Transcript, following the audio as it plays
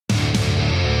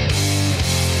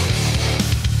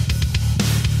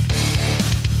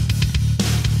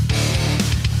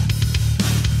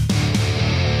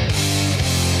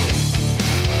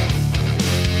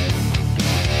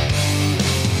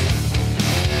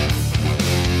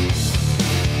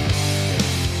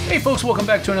Hey folks, welcome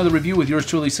back to another review with yours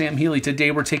truly, Sam Healey. Today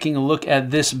we're taking a look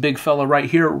at this big fella right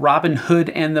here, Robin Hood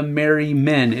and the Merry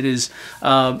Men. It is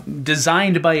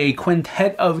designed by a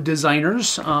quintet of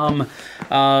designers,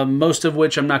 most of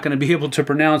which I'm not going to be able to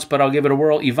pronounce, but I'll give it a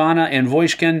whirl. Ivana and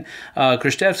Wojciech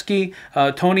Krzyzewski,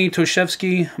 Tony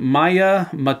Toshevsky, Maya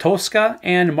Matowska,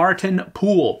 and Martin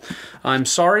Poole. I'm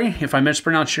sorry if I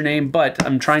mispronounced your name, but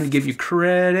I'm trying to give you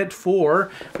credit for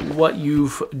what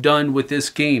you've done with this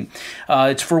game.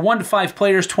 It's for 1 to 5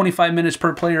 players, 25 minutes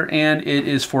per player, and it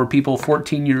is for people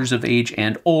 14 years of age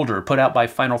and older, put out by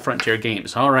Final Frontier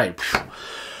Games. All right.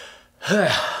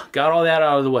 Got all that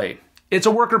out of the way. It's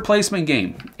a worker placement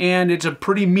game, and it's a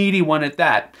pretty meaty one at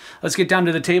that. Let's get down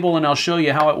to the table, and I'll show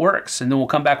you how it works, and then we'll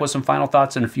come back with some final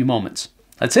thoughts in a few moments.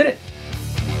 Let's hit it.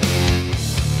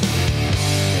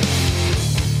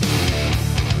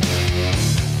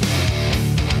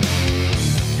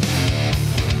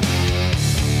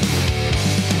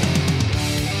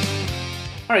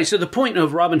 All right, so the point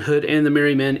of Robin Hood and the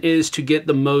Merry Men is to get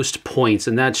the most points,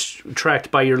 and that's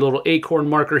tracked by your little acorn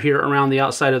marker here around the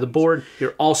outside of the board.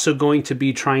 You're also going to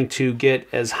be trying to get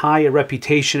as high a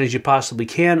reputation as you possibly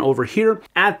can over here.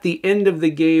 At the end of the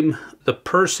game, the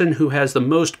person who has the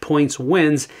most points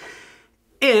wins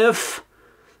if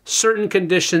certain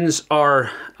conditions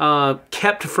are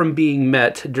kept from being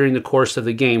met during the course of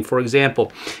the game. For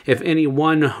example, if any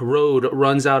one road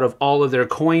runs out of all of their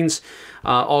coins,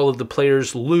 all of the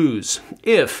players lose.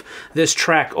 If this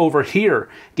track over here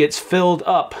gets filled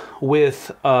up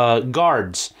with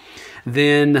guards,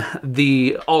 then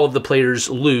all of the players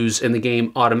lose and the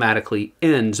game automatically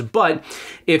ends. But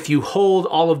if you hold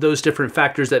all of those different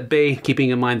factors at bay, keeping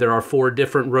in mind there are 4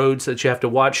 different roads that you have to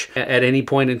watch at any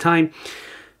point in time,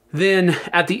 then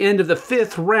at the end of the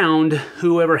 5th round,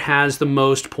 whoever has the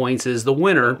most points is the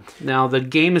winner. Now, the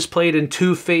game is played in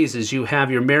 2 phases. You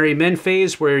have your Merry Men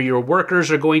phase, where your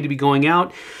workers are going to be going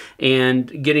out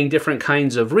and getting different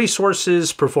kinds of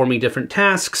resources, performing different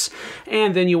tasks,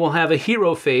 and then you will have a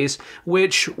hero phase,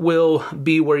 which will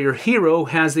be where your hero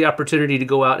has the opportunity to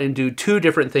go out and do 2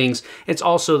 different things. It's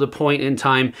also the point in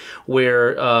time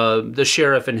where the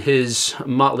sheriff and his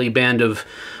motley band of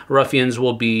ruffians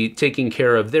will be taking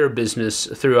care of their business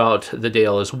throughout the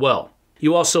Dale as well.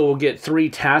 You also will get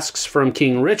 3 tasks from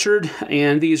King Richard,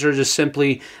 and these are just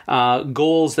simply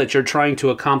goals that you're trying to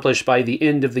accomplish by the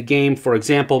end of the game. For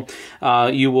example,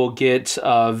 you will get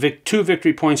 2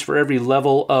 victory points for every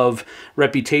level of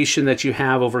reputation that you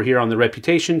have over here on the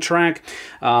reputation track.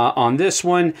 On this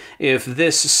one, if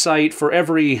this site, for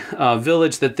every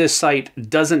village that this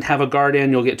site doesn't have a guard in,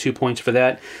 you'll get 2 points for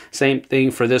that. Same thing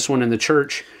for this one in the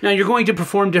church. Now, you're going to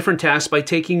perform different tasks by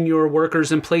taking your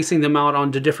workers and placing them out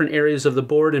onto different areas of the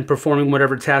board and performing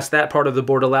whatever task that part of the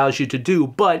board allows you to do.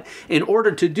 But in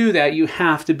order to do that, you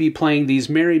have to be playing these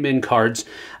Merry Men cards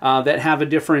that have a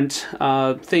different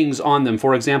things on them.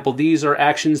 For example, these are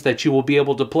actions that you will be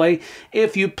able to play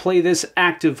if you play this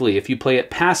actively. If you play it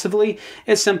passively,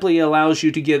 it simply allows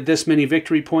you to get this many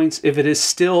victory points if it is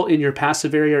still in your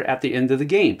passive area at the end of the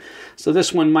game. So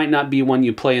this one might not be one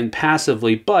you play in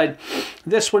passively, but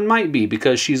this one might be,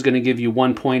 because she's going to give you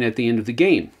 1 point at the end of the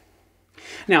game.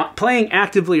 Now, playing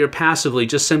actively or passively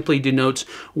just simply denotes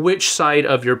which side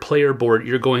of your player board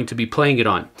you're going to be playing it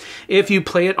on. If you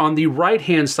play it on the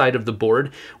right-hand side of the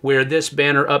board, where this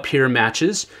banner up here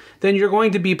matches, then you're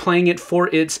going to be playing it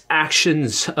for its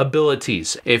actions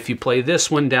abilities. If you play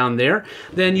this one down there,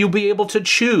 then you'll be able to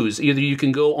choose. Either you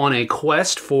can go on a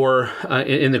quest for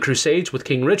in the Crusades with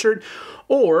King Richard,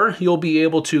 or you'll be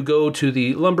able to go to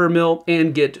the lumber mill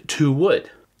and get 2 wood.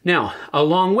 Now,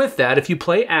 along with that, if you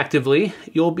play actively,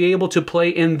 you'll be able to play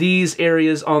in these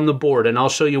areas on the board, and I'll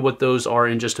show you what those are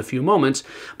in just a few moments,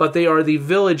 but they are the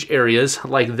village areas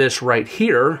like this right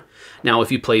here. Now,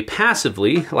 if you play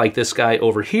passively, like this guy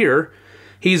over here,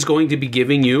 he's going to be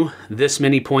giving you this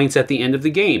many points at the end of the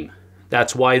game.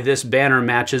 That's why this banner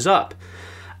matches up.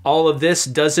 All of this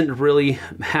doesn't really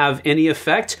have any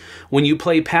effect. When you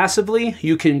play passively,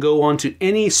 you can go onto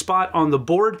any spot on the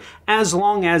board as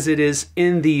long as it is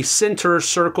in the center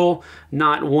circle,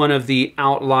 not one of the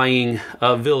outlying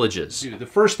villages. The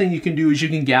first thing you can do is you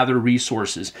can gather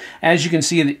resources. As you can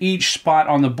see, that each spot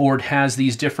on the board has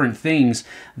these different things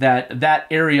that that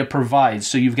area provides.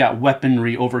 So you've got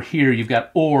weaponry over here, you've got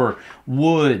ore,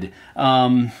 wood,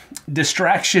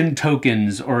 distraction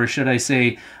tokens, or should I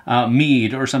say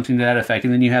mead or something to that effect,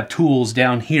 and then you have tools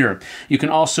down here. You can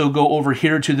also go over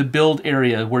here to the build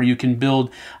area where you can build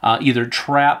either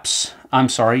traps,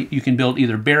 you can build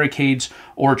either barricades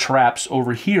or traps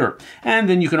over here. And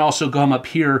then you can also come up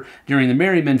here during the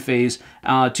Merrymen phase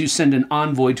to send an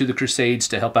envoy to the Crusades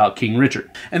to help out King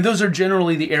Richard. And those are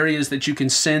generally the areas that you can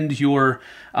send your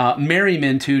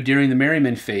Merrymen to during the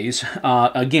Merrymen phase.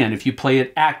 Again, if you play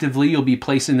it actively, you'll be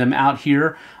placing them out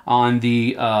here on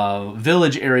the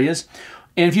village areas.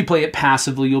 And if you play it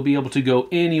passively, you'll be able to go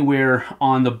anywhere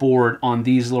on the board on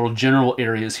these little general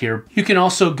areas here. You can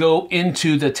also go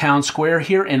into the town square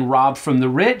here and rob from the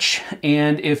rich.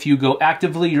 And if you go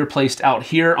actively, you're placed out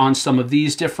here on some of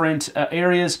these different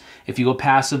areas. If you go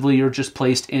passively, you're just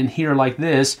placed in here like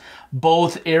this.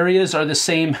 Both areas are the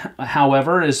same,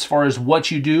 however, as far as what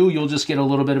you do, you'll just get a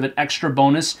little bit of an extra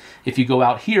bonus if you go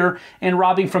out here. And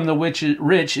robbing from the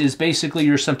rich is basically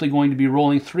you're simply going to be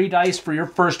rolling 3 dice for your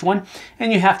first one,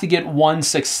 and you have to get 1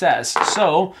 success.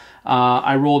 So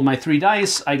I rolled my 3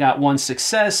 dice, I got 1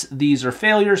 success, these are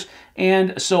failures,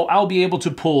 and so I'll be able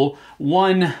to pull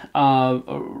 1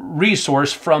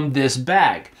 resource from this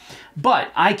bag.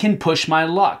 But I can push my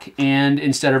luck, and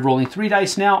instead of rolling 3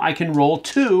 dice now, I can roll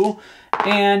 2,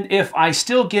 and if I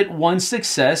still get 1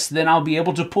 success, then I'll be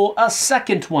able to pull a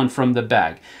second one from the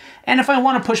bag. And if I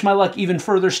want to push my luck even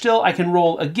further still, I can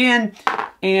roll again,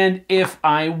 and if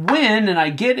I win and I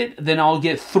get it, then I'll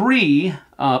get 3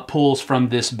 pulls from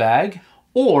this bag.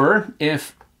 Or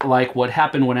if, like what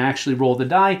happened when I actually rolled the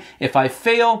die, if I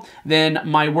fail, then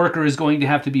my worker is going to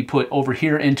have to be put over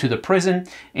here into the prison,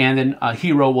 and then a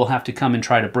hero will have to come and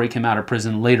try to break him out of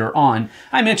prison later on.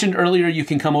 I mentioned earlier you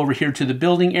can come over here to the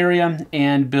building area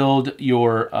and build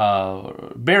your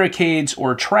barricades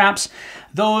or traps.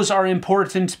 Those are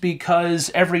important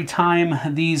because every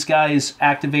time these guys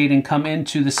activate and come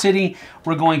into the city,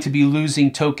 we're going to be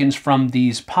losing tokens from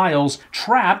these piles.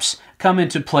 Traps come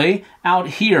into play out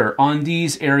here on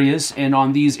these areas and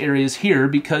on these areas here,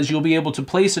 because you'll be able to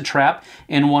place a trap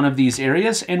in one of these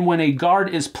areas, and when a guard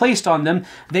is placed on them,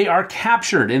 they are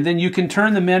captured, and then you can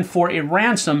turn them in for a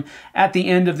ransom at the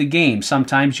end of the game.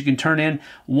 Sometimes you can turn in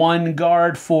 1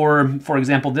 guard for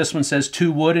example, this one says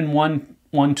 2 wood and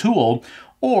one tool.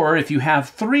 Or if you have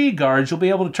 3 guards, you'll be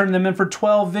able to turn them in for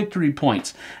 12 victory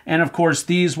points. And of course,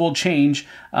 these will change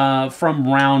from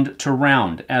round to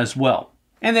round as well.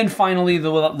 And then finally, the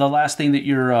last thing that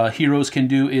your heroes can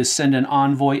do is send an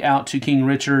envoy out to King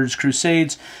Richard's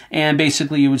Crusades. And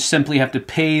basically, you would simply have to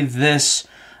pay this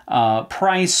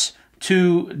price,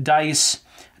 2 dice,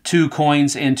 2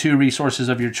 coins, and 2 resources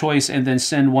of your choice, and then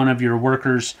send one of your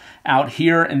workers out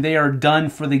here, and they are done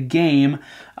for the game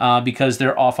because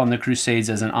they're off on the Crusades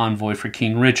as an envoy for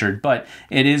King Richard. But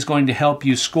it is going to help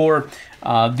you score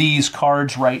these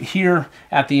cards right here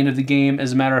at the end of the game.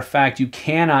 As a matter of fact, you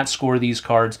cannot score these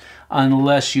cards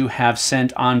unless you have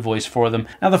sent envoys for them.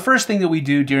 Now, the first thing that we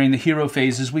do during the hero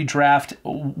phase is we draft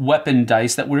weapon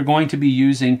dice that we're going to be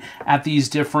using at these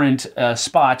different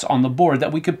spots on the board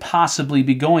that we could possibly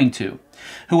be going to.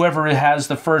 Whoever has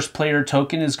the first player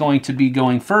token is going to be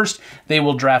going first. They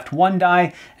will draft 1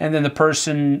 die, and then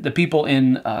the people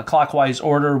in clockwise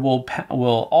order will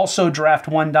also draft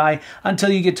 1 die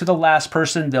until you get to the last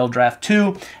person. They'll draft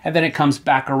 2, and then it comes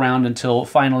back around until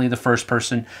finally the first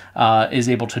person is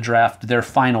able to draft their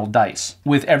final dice,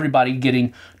 with everybody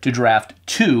getting to draft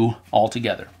 2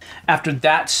 altogether. After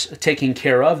that's taken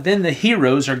care of, then the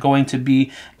heroes are going to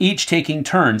be each taking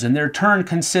turns, and their turn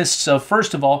consists of,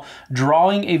 first of all,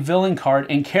 drawing a villain card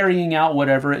and carrying out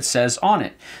whatever it says on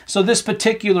it. So this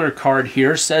particular card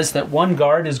here says that 1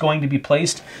 guard is going to be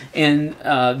placed in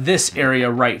this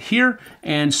area right here,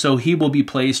 and so he will be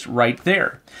placed right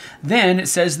there. Then it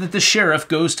says that the sheriff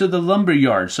goes to the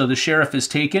lumberyard. So the sheriff is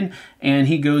taken, and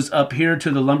he goes up here to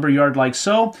the lumberyard like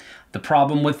so. The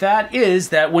problem with that is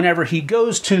that whenever he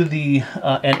goes to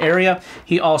an area,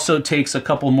 he also takes a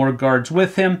couple more guards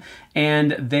with him,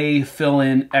 and they fill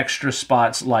in extra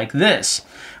spots like this,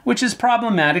 which is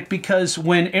problematic because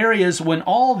when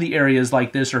all the areas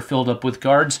like this are filled up with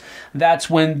guards, that's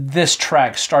when this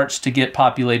track starts to get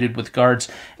populated with guards,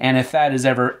 and if that is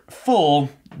ever full,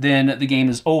 then the game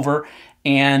is over,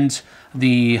 and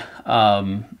the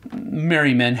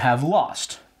Merrymen have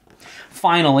lost.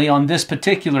 Finally, on this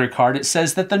particular card, it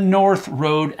says that the North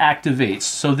Road activates.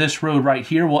 So this road right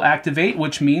here will activate,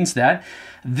 which means that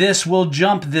this will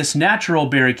jump this natural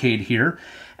barricade here.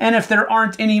 And if there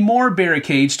aren't any more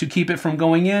barricades to keep it from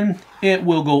going in, it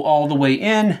will go all the way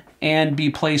in and be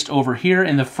placed over here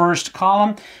in the first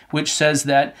column, which says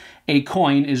that a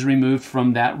coin is removed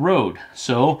from that road.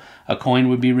 So a coin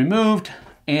would be removed,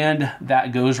 and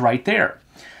that goes right there.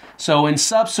 So in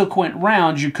subsequent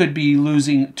rounds, you could be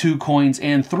losing 2 coins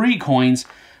and 3 coins,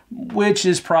 which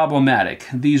is problematic.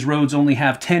 These roads only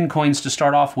have 10 coins to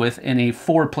start off with in a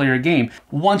 4-player game.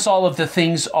 Once all of the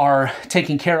things are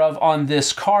taken care of on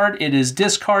this card, it is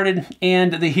discarded,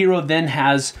 and the hero then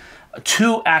has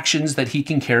 2 actions that he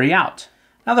can carry out.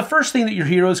 Now, the first thing that your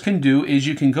heroes can do is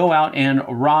you can go out and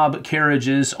rob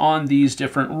carriages on these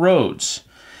different roads.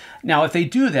 Now, if they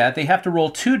do that, they have to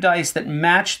roll 2 dice that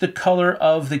match the color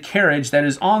of the carriage that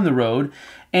is on the road,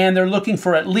 and they're looking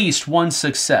for at least 1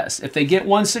 success. If they get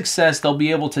 1 success, they'll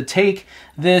be able to take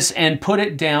this and put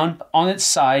it down on its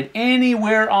side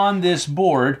anywhere on this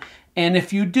board, and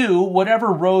if you do,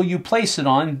 whatever row you place it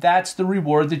on, that's the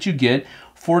reward that you get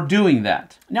for doing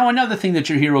that. Now, another thing that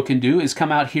your hero can do is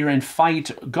come out here and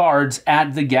fight guards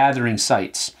at the gathering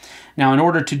sites. Now, in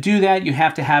order to do that, you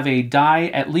have to have a die,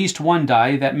 at least 1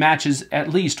 die, that matches at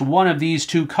least one of these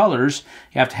 2 colors.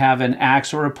 You have to have an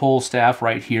axe or a pole staff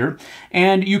right here.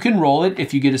 And you can roll it.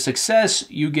 If you get a success,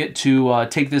 you get to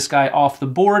take this guy off the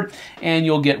board, and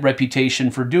you'll get reputation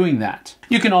for doing that.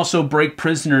 You can also break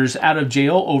prisoners out of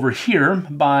jail over here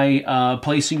by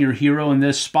placing your hero in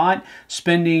this spot,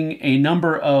 spending a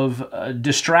number of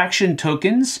distraction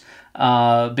tokens.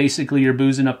 Basically, you're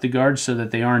boozing up the guards so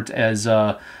that they aren't as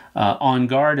on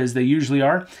guard as they usually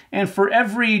are. And for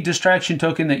every distraction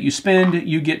token that you spend,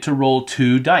 you get to roll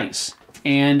 2 dice.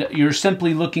 And you're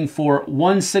simply looking for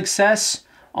 1 success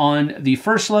on the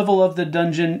first level of the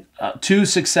dungeon, 2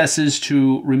 successes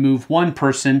to remove 1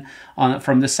 person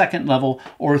from the second level,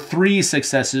 or 3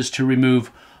 successes to remove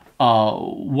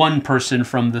 1 person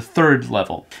from the 3rd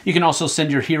level. You can also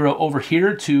send your hero over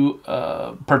here to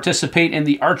participate in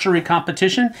the archery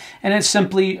competition, and it's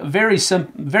simply very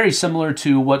similar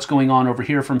to what's going on over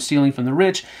here from Stealing from the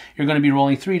Rich. You're going to be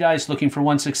rolling 3 dice looking for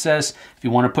 1 success. If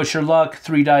you want to push your luck,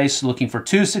 3 dice looking for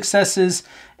 2 successes.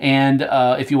 And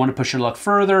if you want to push your luck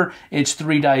further, it's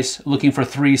 3 dice looking for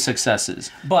 3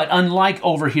 successes. But unlike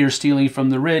over here, Stealing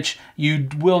from the Rich, you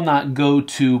will not go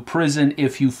to prison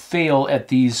if you fail at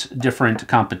these different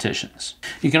competitions.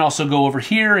 You can also go over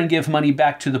here and give money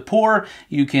back to the poor.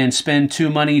 You can spend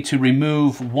 2 money to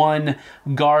remove 1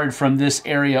 guard from this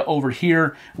area over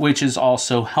here, which is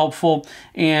also helpful.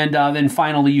 And then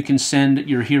finally, you can send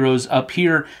your heroes up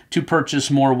here to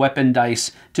purchase more weapon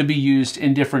dice to be used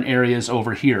in different areas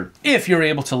over here. If you're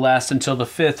able to last until the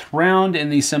 5th round in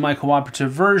the semi-cooperative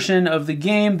version of the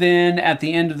game, then at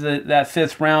the end of that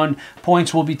 5th round,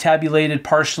 points will be tabulated,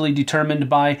 partially determined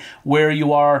by where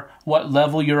you are, what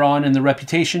level you're on in the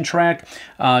reputation track.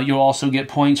 You'll also get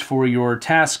points for your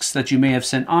tasks that you may have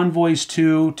sent envoys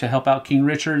to help out King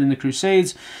Richard in the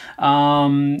Crusades.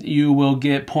 You will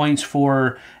get points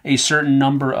for a certain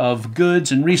number of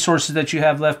goods and resources that you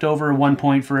have left over. 1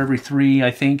 point for every 3,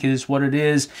 I think, is what it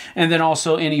is. And then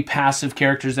also any passive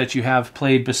characters that you have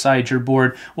played beside your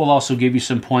board will also give you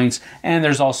some points. And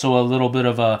there's also a little bit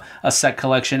of a set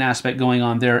collection aspect going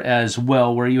on there as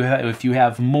well, where you have, if you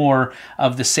have more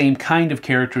of the same kind of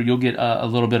character, you'll get a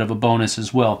little bit of a bonus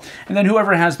as well. And then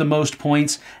whoever has the most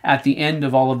points at the end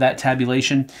of all of that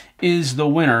tabulation is the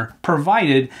winner,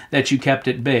 provided that you kept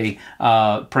at bay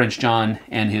Prince John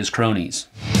and his cronies.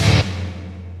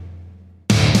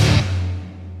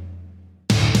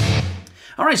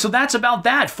 All right, so that's about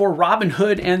that for Robin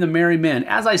Hood and the Merry Men.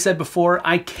 As I said before,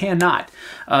 I cannot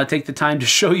take the time to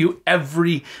show you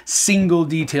every single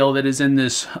detail that is in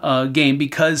this game,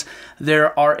 because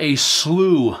there are a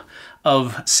slew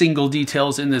of single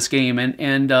details in this game,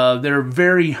 and they're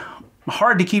very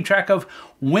hard to keep track of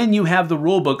when you have the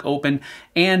rulebook open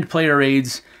and player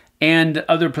aids and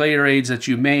other player aids that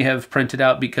you may have printed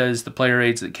out, because the player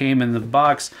aids that came in the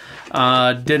box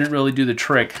didn't really do the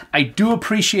trick. I do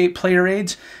appreciate player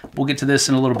aids. We'll get to this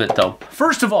in a little bit though.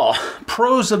 First of all,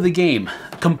 pros of the game.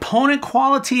 Component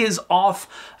quality is off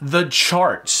the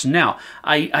charts. Now,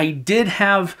 I did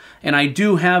have, and I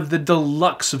do have, the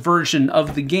deluxe version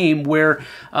of the game where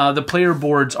the player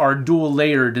boards are dual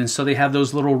layered, and so they have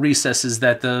those little recesses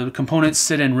that the components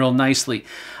sit in real nicely.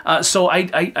 So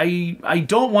I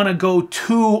don't want to go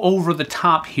too over the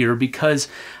top here, because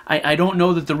I don't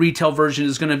know that the retail version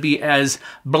is going to be as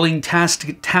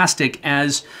bling-tastic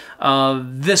as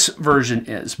this version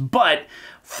is. But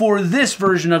for this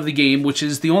version of the game, which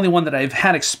is the only one that I've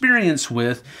had experience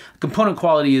with, component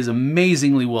quality is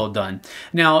amazingly well done.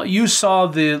 Now, you saw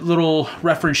the little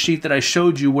reference sheet that I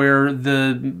showed you where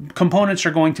the components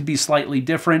are going to be slightly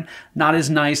different, not as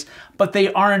nice, but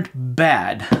they aren't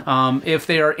bad. If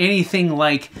they are anything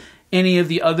like any of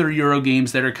the other Euro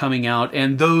games that are coming out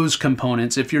and those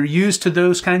components. If you're used to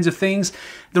those kinds of things,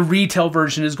 the retail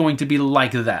version is going to be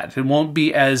like that. It won't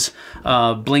be as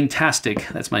blingtastic,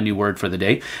 that's my new word for the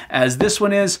day, as this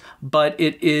one is, but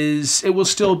it will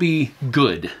still be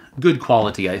good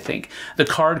quality, I think. The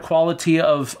card quality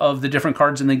of the different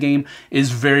cards in the game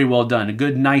is very well done. A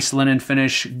good, nice linen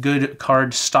finish, good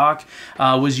card stock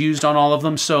was used on all of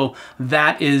them, so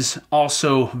that is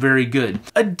also very good.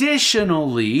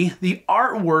 Additionally, the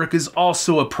artwork is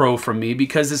also a pro for me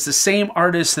because it's the same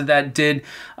artist that did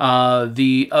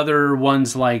the other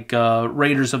ones like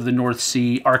Raiders of the North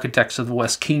Sea, Architects of the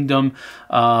West Kingdom,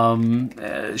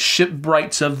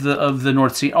 Shipwrights of the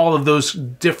North Sea, all of those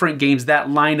different games,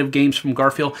 that line of games from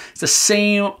Garfield. It's the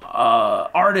same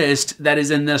artist that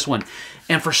is in this one.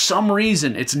 And for some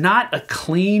reason, it's not a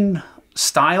clean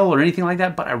style or anything like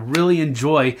that, but I really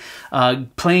enjoy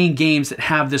playing games that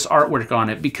have this artwork on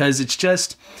it because it's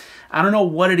just, I don't know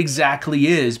what it exactly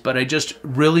is, but I just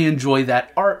really enjoy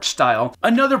that art style.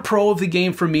 Another pro of the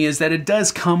game for me is that it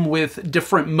does come with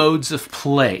different modes of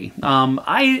play.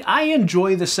 I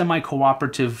enjoy the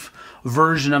semi-cooperative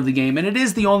version of the game, and it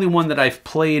is the only one that I've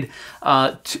played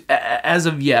as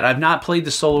of yet. I've not played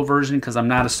the solo version because I'm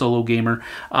not a solo gamer,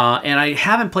 and I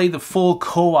haven't played the full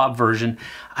co-op version.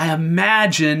 I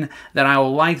imagine that I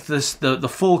will like the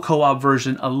full co-op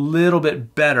version a little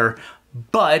bit better,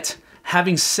 but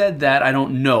having said that, I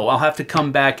don't know. I'll have to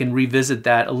come back and revisit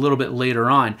that a little bit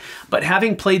later on. But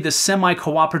having played the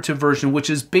semi-cooperative version, which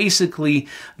is basically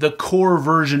the core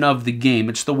version of the game,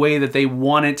 it's the way that they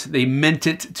meant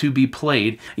it to be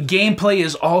played. Gameplay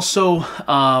is also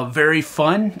very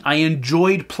fun. I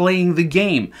enjoyed playing the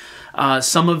game.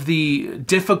 Some of the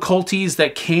difficulties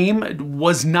that came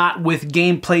was not with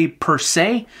gameplay per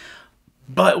se,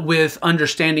 but with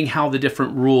understanding how the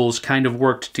different rules kind of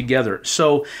worked together.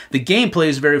 So the gameplay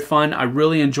is very fun. I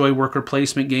really enjoy worker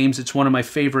placement games. It's one of my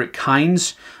favorite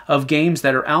kinds of games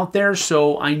that are out there,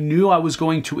 so I knew I was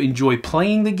going to enjoy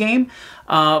playing the game,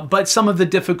 but some of the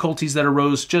difficulties that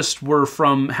arose just were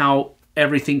from how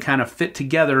everything kind of fit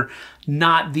together,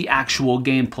 not the actual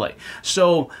gameplay.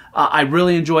 So I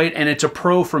really enjoy it, and it's a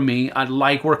pro for me. I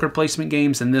like worker placement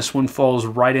games, and this one falls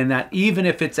right in that, even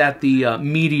if it's at the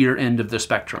meatier end of the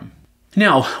spectrum.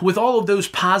 Now, with all of those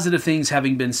positive things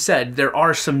having been said, there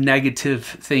are some negative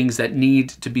things that need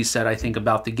to be said, I think,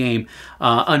 about the game,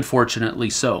 unfortunately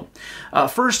so.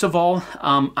 First of all,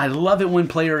 I love it when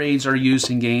player aids are used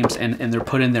in games and they're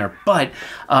put in there, but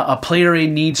a player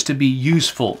aid needs to be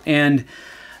useful. And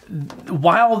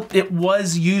while it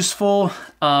was useful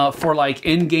for like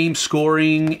in-game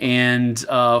scoring and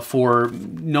for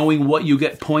knowing what you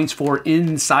get points for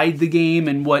inside the game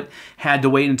and what had to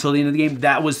wait until the end of the game,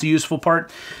 that was the useful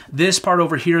part. This part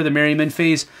over here, the Merry Men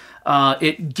phase,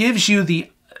 it gives you the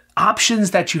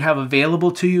options that you have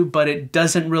available to you, but it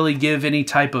doesn't really give any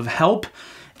type of help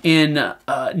in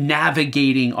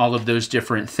navigating all of those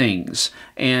different things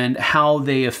and how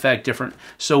they affect different.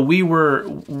 So we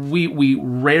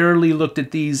rarely looked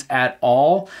at these at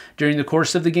all during the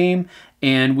course of the game,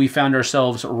 and we found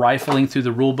ourselves rifling through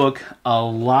the rule book a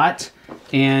lot.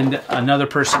 And another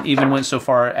person even went so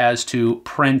far as to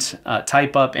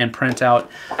type up and print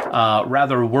out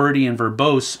rather wordy and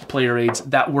verbose player aids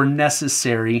that were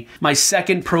necessary. My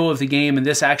second pro of the game, and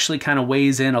this actually kind of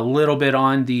weighs in a little bit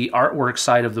on the artwork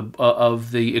side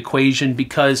of the equation,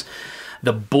 because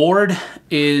the board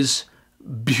is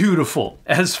beautiful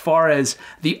as far as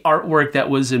the artwork that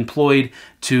was employed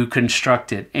to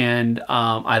construct it, and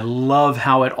I love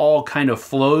how it all kind of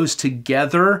flows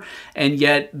together, and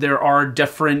yet there are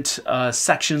different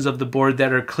sections of the board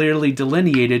that are clearly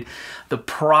delineated. The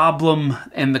problem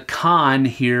and the con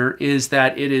here is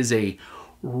that it is a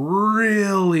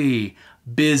really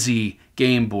busy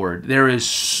game board. There is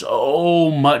so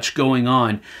much going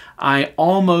on. I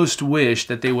almost wish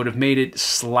that they would have made it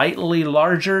slightly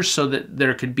larger so that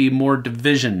there could be more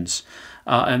divisions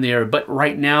in there. But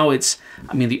right now it's,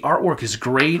 I mean, the artwork is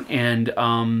great, and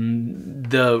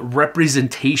the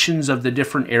representations of the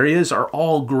different areas are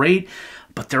all great,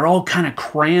 but they're all kind of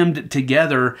crammed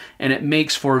together, and it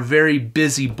makes for a very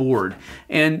busy board.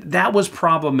 And that was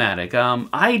problematic.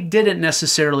 I didn't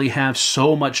necessarily have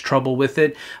so much trouble with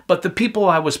it, but the people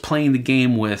I was playing the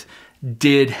game with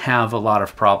did have a lot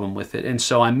of problem with it. And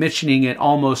so I'm mentioning it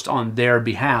almost on their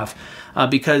behalf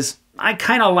because I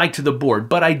kind of liked the board,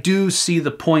 but I do see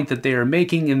the point that they are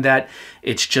making in that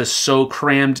it's just so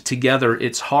crammed together.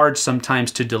 It's hard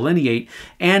sometimes to delineate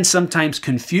and sometimes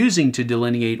confusing to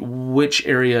delineate which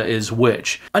area is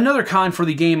which. Another con for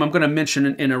the game I'm going to mention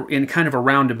in kind of a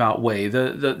roundabout way.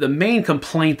 The main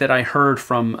complaint that I heard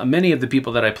from many of the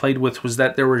people that I played with was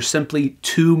that there were simply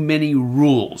too many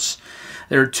rules.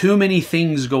 There are too many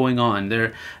things going on.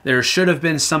 There should have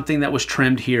been something that was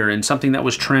trimmed here and something that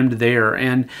was trimmed there.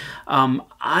 And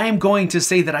I'm going to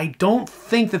say that I don't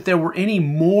think that there were any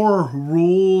more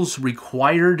rules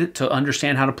required to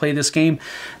understand how to play this game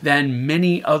than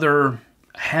many other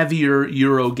heavier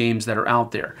Euro games that are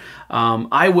out there.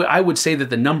 I would say that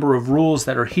the number of rules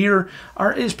that are here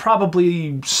is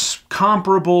probably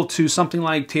comparable to something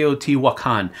like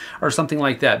Teotihuacan or something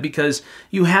like that, because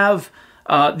you have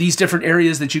these different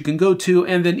areas that you can go to,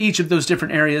 and then each of those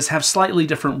different areas have slightly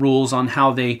different rules on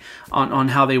how they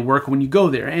how they work when you go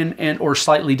there, and or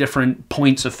slightly different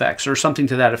points effects or something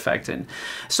to that effect. And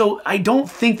so I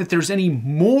don't think that there's any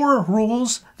more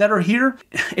rules that are here.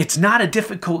 It's not a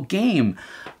difficult game,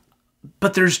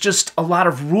 but there's just a lot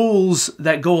of rules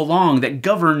that go along that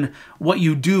govern what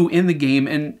you do in the game,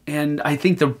 and I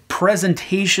think the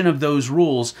presentation of those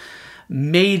rules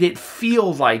made it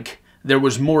feel like there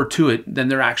was more to it than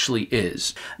there actually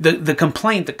is. The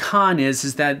complaint, the con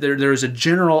is that there's a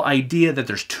general idea that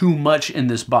there's too much in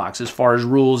this box as far as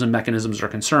rules and mechanisms are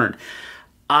concerned.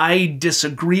 I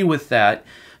disagree with that.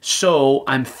 So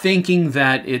I'm thinking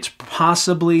that it's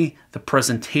possibly the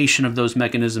presentation of those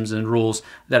mechanisms and rules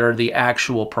that are the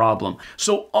actual problem.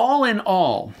 So all in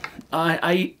all,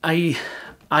 I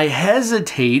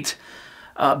hesitate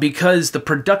because the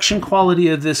production quality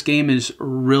of this game is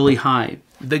really high.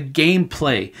 The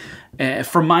gameplay,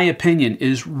 from my opinion,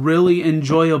 is really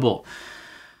enjoyable.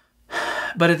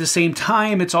 But at the same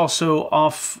time, it's also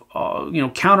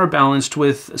counterbalanced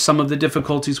with some of the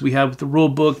difficulties we have with the rule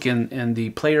book and the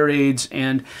player aids,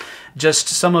 and just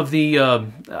some of the,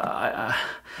 I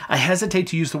hesitate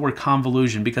to use the word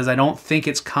convolution because I don't think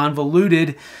it's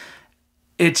convoluted.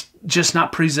 It's just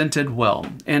not presented well.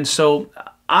 And so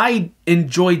I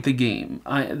enjoyed the game.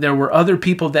 There were other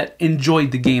people that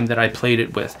enjoyed the game that I played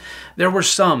it with. There were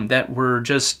some that were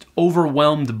just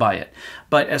overwhelmed by it.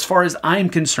 But as far as I'm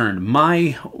concerned,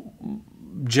 my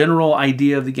general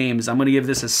idea of the game is I'm going to give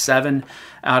this a 7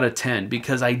 out of 10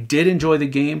 because I did enjoy the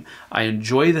game. I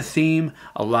enjoy the theme.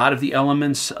 A lot of the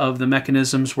elements of the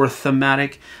mechanisms were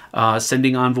thematic.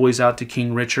 Sending envoys out to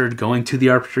King Richard, going to the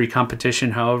archery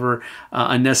competition, however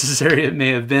unnecessary it may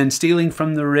have been, stealing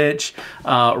from the rich,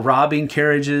 robbing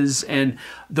carriages, and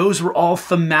those were all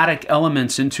thematic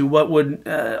elements into what would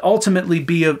ultimately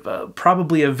be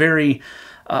probably a very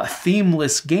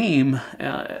themeless game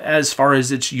as far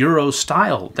as its Euro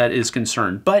style that is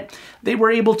concerned. But they were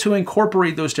able to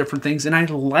incorporate those different things, and I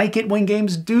like it when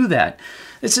games do that.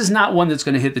 This is not one that's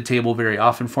going to hit the table very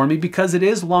often for me because it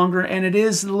is longer and it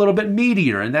is a little bit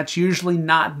meatier, and that's usually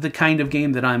not the kind of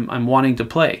game that I'm wanting to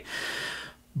play.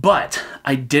 But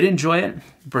I did enjoy it.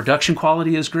 Production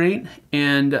quality is great,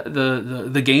 and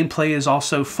the gameplay is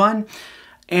also fun.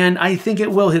 And I think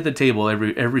it will hit the table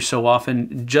every so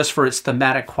often just for its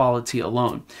thematic quality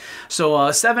alone. So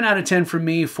 7 out of 10 for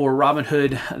me for Robin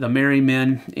Hood, The Merry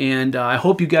Men. And I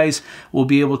hope you guys will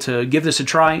be able to give this a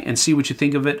try and see what you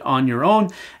think of it on your own.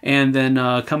 And then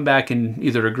come back and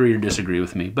either agree or disagree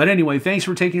with me. But anyway, thanks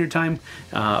for taking your time.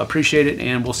 Appreciate it.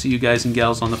 And we'll see you guys and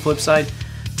gals on the flip side.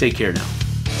 Take care now.